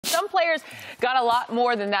some players got a lot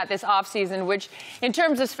more than that this offseason, which in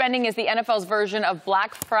terms of spending is the NFL's version of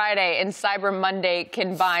Black Friday and Cyber Monday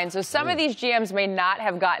combined. So some of these GMs may not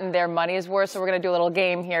have gotten their money's worth. So we're going to do a little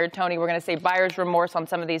game here, Tony. We're going to say buyer's remorse on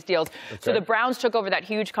some of these deals. Okay. So the Browns took over that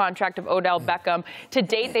huge contract of Odell Beckham. To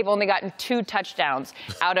date, they've only gotten 2 touchdowns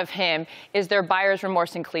out of him. Is there buyer's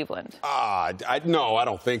remorse in Cleveland? No, I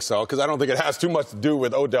don't think so, because I don't think it has too much to do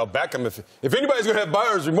with Odell Beckham. If anybody's going to have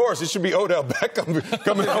buyer's remorse, it should be Odell Beckham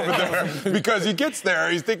coming over there, because he gets there.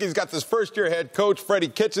 He's thinking he's got this first-year head coach, Freddie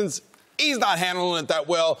Kitchens. He's not handling it that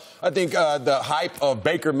well. I think the hype of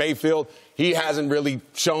Baker Mayfield, he hasn't really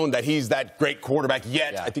shown that he's that great quarterback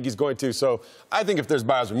yet. Yeah. I think he's going to. So I think if there's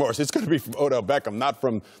buyer's remorse, it's going to be from Odell Beckham, not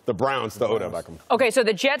from the Browns to Odell Beckham. Okay, so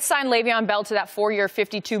the Jets signed Le'Veon Bell to that 4-year,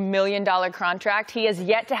 $52 million contract. He has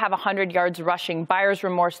yet to have 100 yards rushing. Buyer's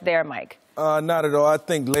remorse there, Mike? Not at all. I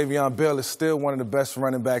think Le'Veon Bell is still one of the best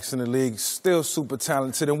running backs in the league, still super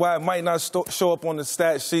talented. And while it might not show up on the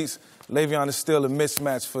stat sheets, Le'Veon is still a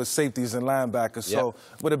mismatch for safeties and linebackers. Yep. So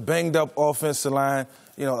with a banged-up offensive line,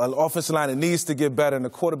 an offensive line that needs to get better and a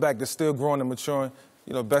quarterback that's still growing and maturing,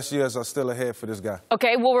 best years are still ahead for this guy.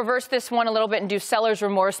 Okay, we'll reverse this one a little bit and do seller's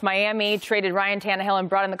remorse. Miami traded Ryan Tannehill and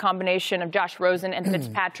brought in the combination of Josh Rosen and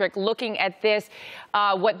Fitzpatrick. Looking at this,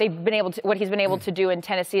 what he's been able to do in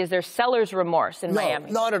Tennessee, is there seller's remorse in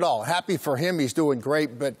Miami? Not at all. Happy for him. He's doing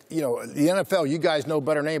great. But, the NFL, you guys know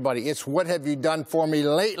better than anybody. It's what have you done for me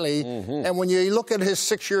lately? And when you look at his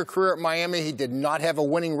 6-year career at Miami, he did not have a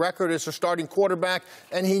winning record as a starting quarterback,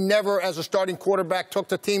 and he never, as a starting quarterback, took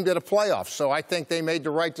the team to the playoffs. So I think they made the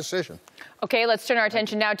right decision. Okay, let's turn our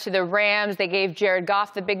attention now to the Rams. They gave Jared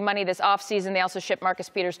Goff the big money this offseason. They also shipped Marcus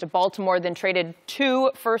Peters to Baltimore, then traded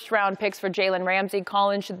 2 first-round picks for Jalen Ramsey.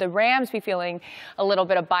 Colin, should the Rams be feeling a little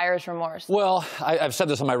bit of buyer's remorse? Well, I've said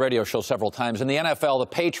this on my radio show several times. In the NFL, the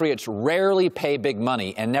Patriots rarely pay big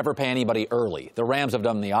money and never pay anybody early. The Rams have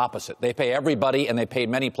done the opposite. They pay everybody, and they paid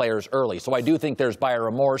many players early. So I do think there's buyer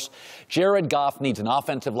remorse. Jared Goff needs an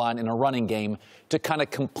offensive line and a running game to kind of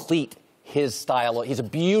complete his style. He's a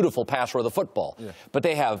beautiful passer of the football, but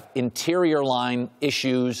they have interior line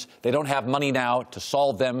issues. They don't have money now to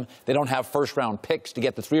solve them. They don't have first-round picks to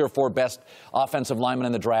get the 3 or 4 best offensive linemen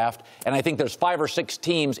in the draft. And I think there's 5 or 6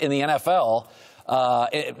 teams in the NFL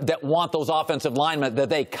that want those offensive linemen that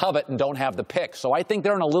they covet and don't have the picks. So I think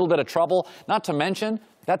they're in a little bit of trouble. Not to mention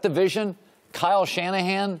that division, Kyle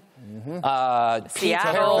Shanahan,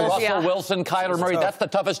 Seattle, Russell Wilson, Kyler Murray. That's the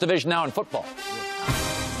toughest division now in football.